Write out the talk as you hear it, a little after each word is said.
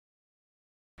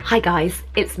Hi guys,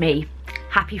 it's me.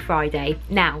 Happy Friday.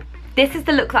 Now, this is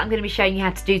the look that I'm going to be showing you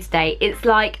how to do today. It's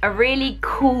like a really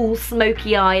cool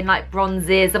smoky eye and like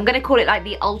bronzes. I'm going to call it like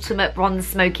the ultimate bronze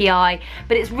smoky eye,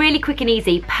 but it's really quick and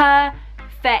easy.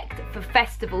 Perfect for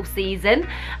festival season,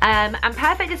 and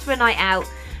perfect just for a night out.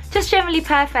 Just generally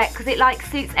perfect because it like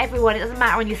suits everyone. It doesn't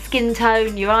matter on your skin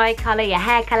tone, your eye colour, your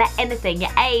hair colour, anything,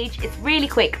 your age. It's really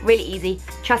quick, really easy,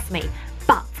 trust me.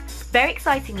 But very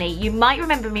excitingly, you might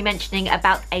remember me mentioning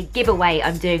about a giveaway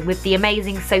I'm doing with the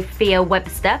amazing Sophia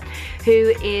Webster, who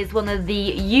is one of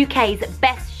the UK's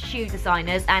best shoe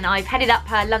designers, and I've headed up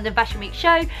her London Fashion Week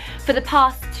show for the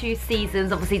past 2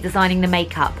 seasons, obviously designing the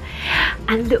makeup.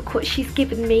 And look what she's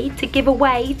given me to give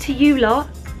away to you lot.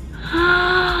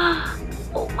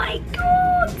 Oh my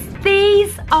god!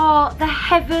 These are the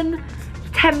Heaven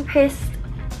Tempest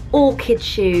Orchid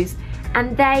shoes,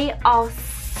 and they are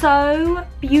so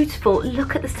beautiful.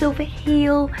 Look at the silver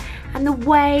heel and the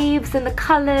waves and the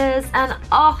colours, and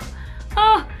oh,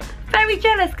 very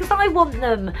jealous because I want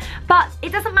them. But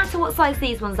it doesn't matter what size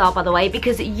these ones are, by the way,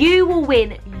 because you will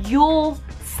win your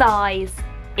size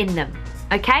in them,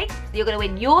 okay? So you're going to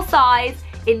win your size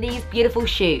in these beautiful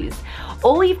shoes.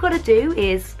 All you've got to do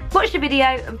is watch the video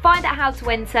and find out how to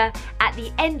enter at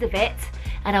the end of it,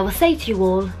 and I will say to you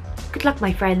all, good luck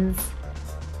my friends,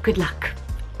 good luck.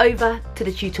 Over to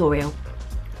the tutorial.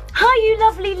 Hi you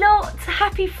lovely lot,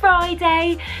 happy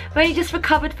Friday. I've only just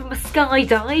recovered from a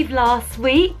skydive last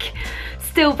week.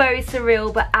 Still very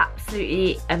surreal but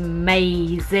absolutely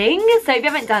amazing. So if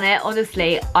you haven't done it,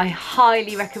 honestly, I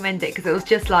highly recommend it because it was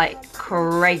just like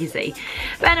crazy.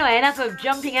 But anyway, enough of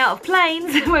jumping out of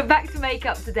planes. We're back to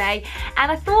makeup today, and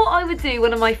I thought I would do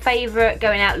one of my favourite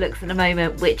going out looks at the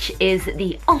moment, which is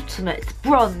the ultimate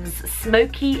bronze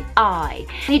smoky eye.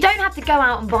 You don't have to go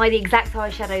out and buy the exact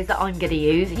eyeshadows that I'm going to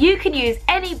use. You can use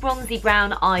any bronzy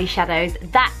brown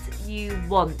eyeshadows that you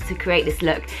want to create this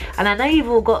look, and I know you've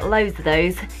all got loads of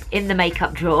those in the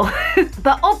makeup drawer.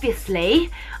 But obviously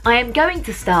I am going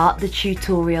to start the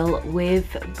tutorial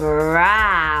with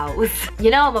brows. You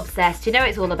know I'm obsessed, you know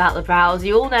it's all about the brows.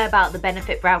 You all know about the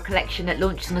Benefit Brow Collection that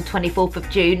launched on the 24th of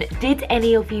June. Did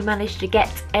any of you manage to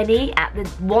get any at the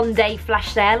one-day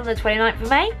flash sale on the 29th of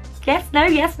May? Yes, no,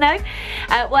 yes, no?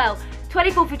 Well,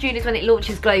 24th of June is when it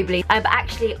launches globally, but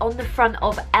actually on the front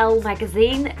of Elle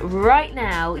magazine right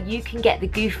now you can get the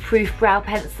Goof Proof brow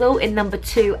pencil in number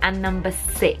 2 and number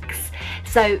 6.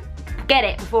 So get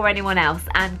it before anyone else,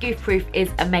 and Goof Proof is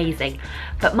amazing.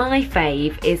 But my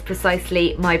fave is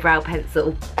precisely my brow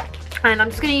pencil, and I'm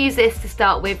just going to use this to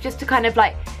start with, just to kind of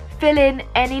like fill in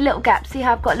any little gaps. See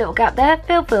how I've got a little gap there?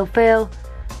 Fill.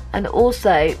 And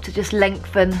also to just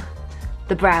lengthen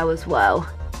the brow as well.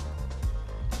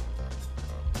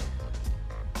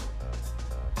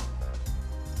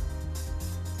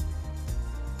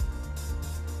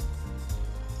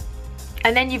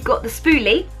 And then you've got the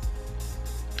spoolie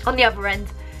on the other end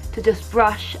to just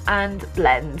brush and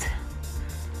blend.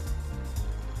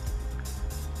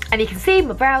 And you can see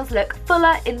my brows look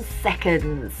fuller in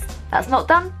seconds. That's not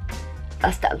done,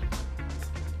 that's done.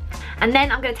 And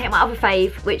then I'm going to take my other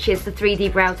fave, which is the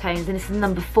 3D brow tones, and this is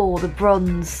number 4, the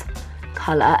bronze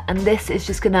colour. And this is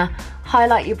just going to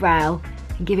highlight your brow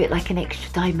and give it like an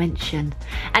extra dimension.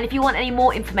 And if you want any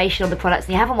more information on the products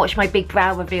and you haven't watched my big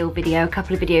brow reveal video a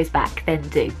couple of videos back, then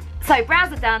do. So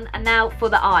brows are done, and now for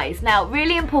the eyes. Now,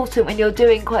 really important when you're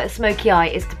doing quite a smoky eye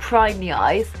is to prime the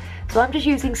eyes. So I'm just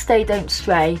using Stay Don't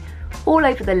Stray all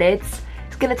over the lids.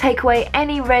 It's going to take away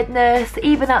any redness,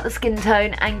 even out the skin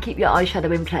tone, and keep your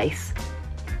eyeshadow in place.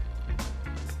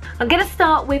 I'm going to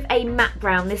start with a matte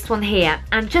brown, this one here,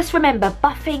 and just remember,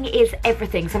 buffing is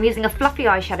everything. So I'm using a fluffy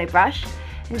eyeshadow brush,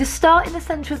 and just start in the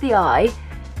centre of the eye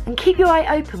and keep your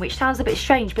eye open, which sounds a bit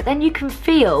strange, but then you can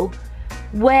feel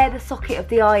where the socket of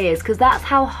the eye is, because that's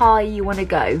how high you want to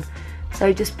go.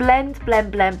 So just blend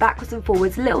backwards and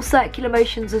forwards, little circular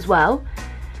motions as well.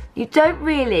 You don't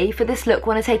really, for this look,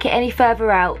 want to take it any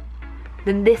further out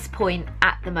than this point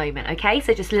at the moment, okay?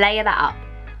 So just layer that up.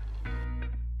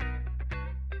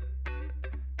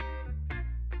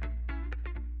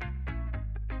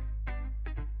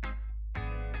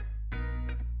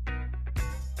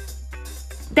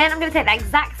 Then I'm going to take that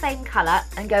exact same colour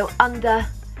and go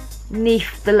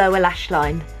underneath the lower lash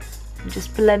line and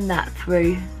just blend that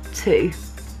through too.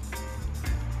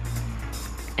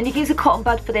 And you can use a cotton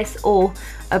bud for this or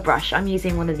a brush. I'm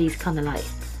using one of these kind of like,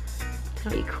 I don't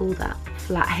know what you call that,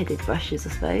 flat-headed brushes, I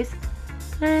suppose.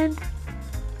 Blend.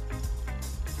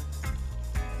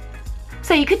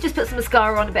 So you could just put some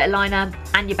mascara on, a bit of liner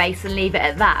and your base and leave it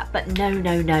at that, but no,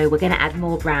 we're going to add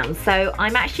more brown. So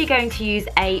I'm actually going to use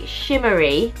a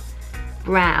shimmery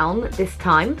brown this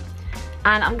time.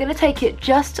 And I'm gonna take it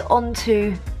just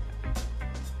onto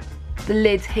the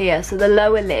lid here, so the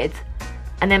lower lid,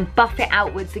 and then buff it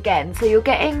outwards again. So you're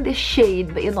getting this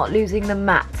sheen, but you're not losing the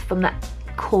matte from the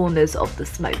corners of the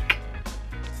smoke.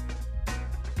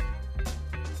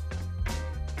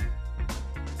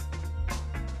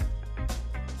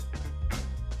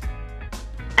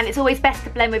 And it's always best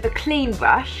to blend with a clean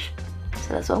brush,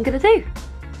 so that's what I'm gonna do.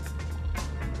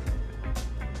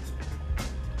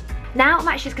 Now I'm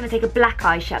actually just gonna take a black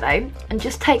eyeshadow and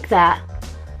just take that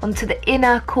onto the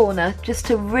inner corner, just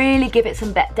to really give it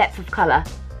some depth of colour.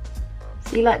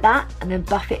 See, like that, and then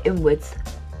buff it inwards.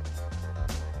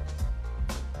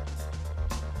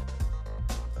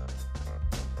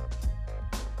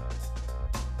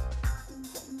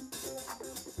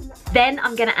 Then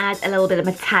I'm going to add a little bit of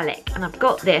metallic, and I've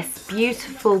got this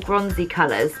beautiful bronzy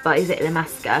colours by Is It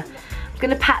Illamasqua. I'm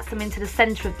going to pat some into the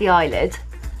centre of the eyelid,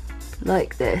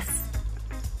 like this,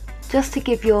 just to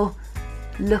give your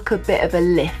look a bit of a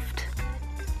lift.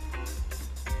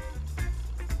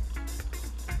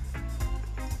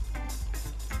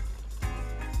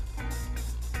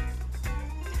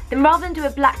 Then rather than do a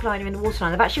black liner in the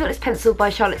waterline, I've actually got this pencil by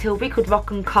Charlotte Tilbury called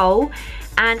Rock and Kohl,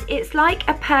 and it's like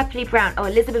a purpley brown, oh,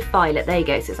 Elizabeth Violet, there you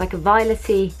go, so it's like a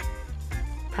violety,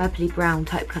 purpley brown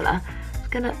type colour. I'm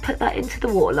just going to put that into the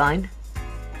waterline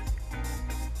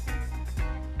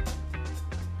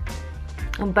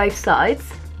on both sides,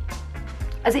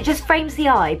 as it just frames the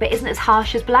eye but isn't as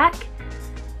harsh as black.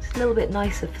 It's a little bit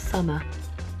nicer for summer.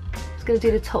 I'm just going to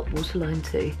do the top waterline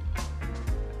too.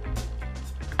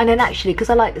 And then actually,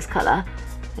 because I like this colour,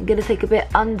 I'm going to take a bit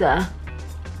under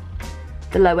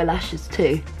the lower lashes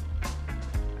too.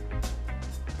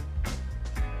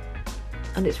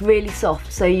 And it's really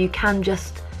soft, so you can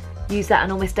just use that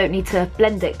and almost don't need to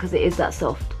blend it because it is that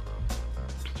soft.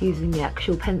 Just using the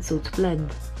actual pencil to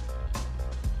blend.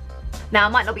 Now I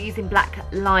might not be using black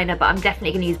liner, but I'm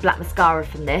definitely going to use black mascara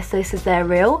from this. So this is their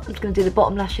Real. I'm just going to do the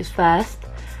bottom lashes first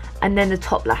and then the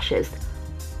top lashes.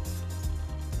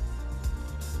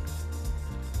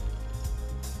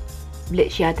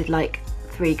 Literally added like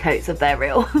 3 coats of their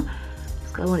Real.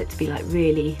 Because I want it to be like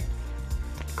really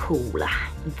cool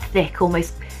and thick,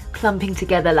 almost clumping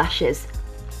together lashes.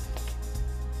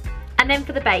 And then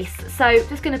for the base, so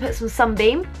just going to put some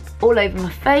Sunbeam all over my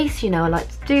face. You know I like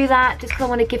to do that just because I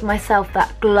want to give myself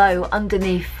that glow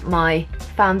underneath my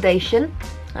foundation,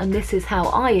 and this is how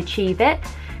I achieve it,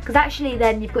 because actually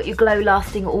then you've got your glow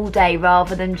lasting all day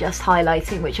rather than just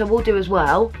highlighting, which I will do as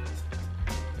well.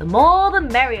 The more the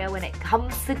merrier when it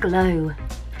comes to glow.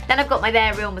 Then I've got my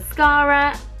Their Real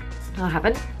mascara. No, I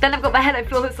haven't. Then I've got my Hello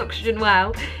Flawless Oxygen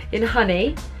Wow in Honey.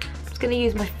 I'm just going to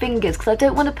use my fingers because I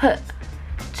don't want to put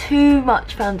too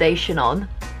much foundation on,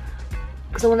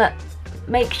 because I want to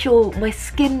make sure my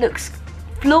skin looks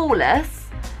flawless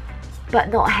but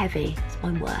not heavy. It's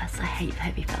my worst. I hate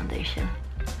heavy foundation.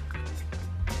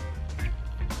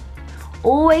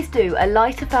 Always do a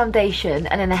lighter foundation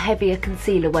and then a heavier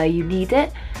concealer where you need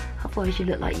it, otherwise you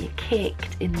look like you're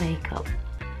kicked in makeup.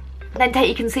 Then take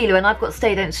your concealer, and I've got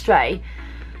Stay Don't Stray.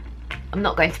 I'm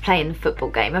not going to play in the football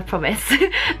game, I promise.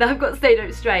 No, I've got Stay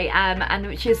Don't Stray, and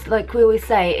which is, like we always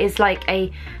say, is like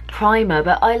a primer,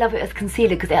 but I love it as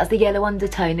concealer because it has the yellow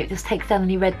undertone. It just takes down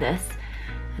any redness,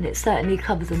 and it certainly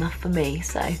covers enough for me.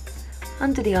 So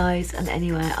under the eyes and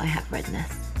anywhere I have redness.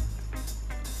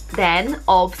 Then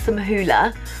of some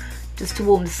Hoola, just to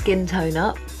warm the skin tone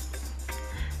up.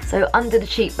 So under the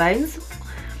cheekbones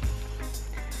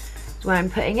is where I'm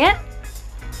putting it.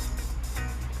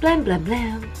 Blam, blam,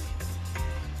 blam.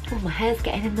 Oh, my hair's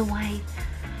getting in the way.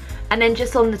 And then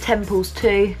just on the temples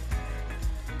too.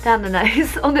 Down the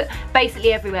nose, on the,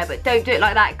 basically everywhere, but don't do it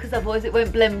like that because otherwise it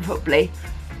won't blend properly.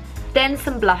 Then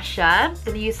some blusher. I'm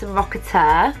going to use some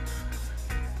Rocketeur.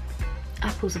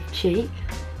 Apples of cheek.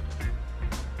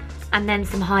 And then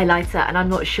some highlighter, and I'm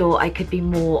not sure I could be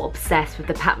more obsessed with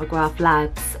the Pat McGrath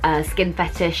Labs Skin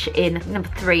Fetish in number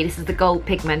 3. This is the gold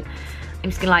pigment. I'm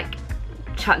just gonna like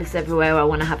chuck this everywhere where I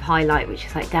want to have highlight, which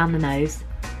is like down the nose.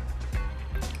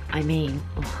 I mean,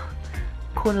 oh,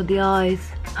 corner of the eyes.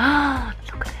 Ah,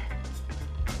 look at it.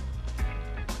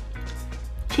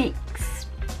 Cheeks.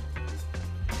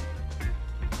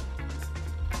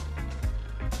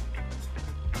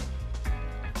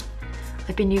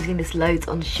 I've been using this loads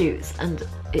on shoots and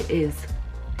it is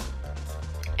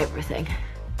everything.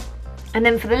 And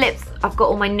then for the lips, I've got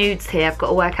all my nudes here. I've got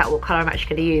to work out what colour I'm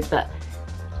actually going to use, but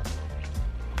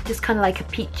just kind of like a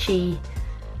peachy,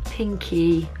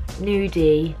 pinky,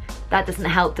 nudie. That doesn't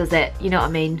help, does it? You know what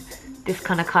I mean? This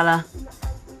kind of colour.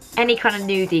 Any kind of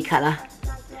nudie colour.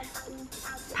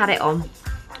 Pat it on.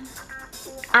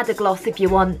 Add a gloss if you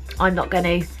want. I'm not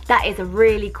going to. That is a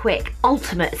really quick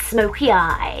ultimate smoky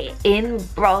eye in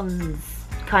bronze.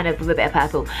 Kind of with a bit of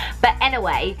purple. But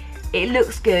anyway, it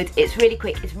looks good. It's really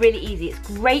quick. It's really easy. It's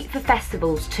great for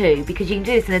festivals too, because you can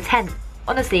do this in a tent.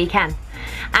 Honestly, you can.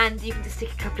 And you can just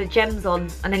stick a couple of gems on,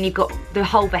 and then you've got the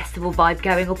whole festival vibe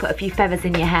going, or put a few feathers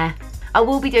in your hair. I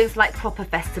will be doing some like proper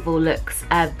festival looks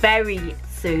very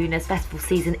soon, as festival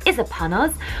season is upon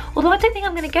us. Although I don't think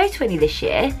I'm going to go to any this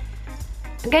year.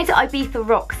 I'm going to Ibiza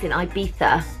Rocks in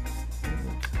Ibiza.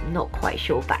 I'm not quite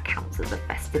sure if that counts as a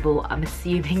festival. I'm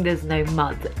assuming there's no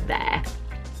mud there.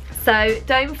 So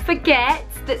don't forget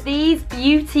that these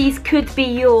beauties could be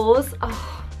yours.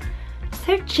 Oh, I'm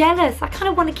so jealous. I kind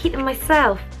of want to keep them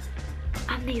myself.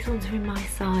 And these ones are in my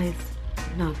size.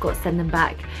 No, I've got to send them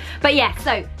back. But yeah,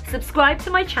 so subscribe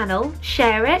to my channel,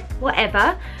 share it,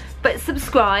 whatever. But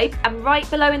subscribe, and write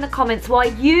below in the comments why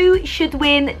you should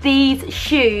win these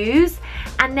shoes.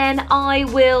 And then I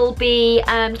will be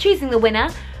choosing the winner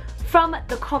from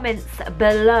the comments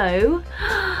below.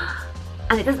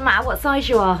 And it doesn't matter what size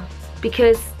you are,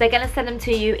 because they're going to send them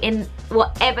to you in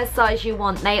whatever size you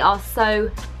want. They are so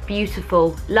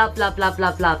beautiful. Love, love, love,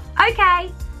 love, love.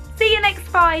 Okay, see you next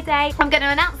Friday. I'm going to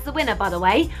announce the winner, by the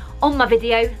way, on my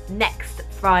video next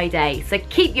Friday. So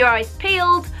keep your eyes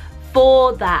peeled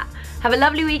for that. Have a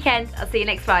lovely weekend. I'll see you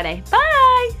next Friday. Bye.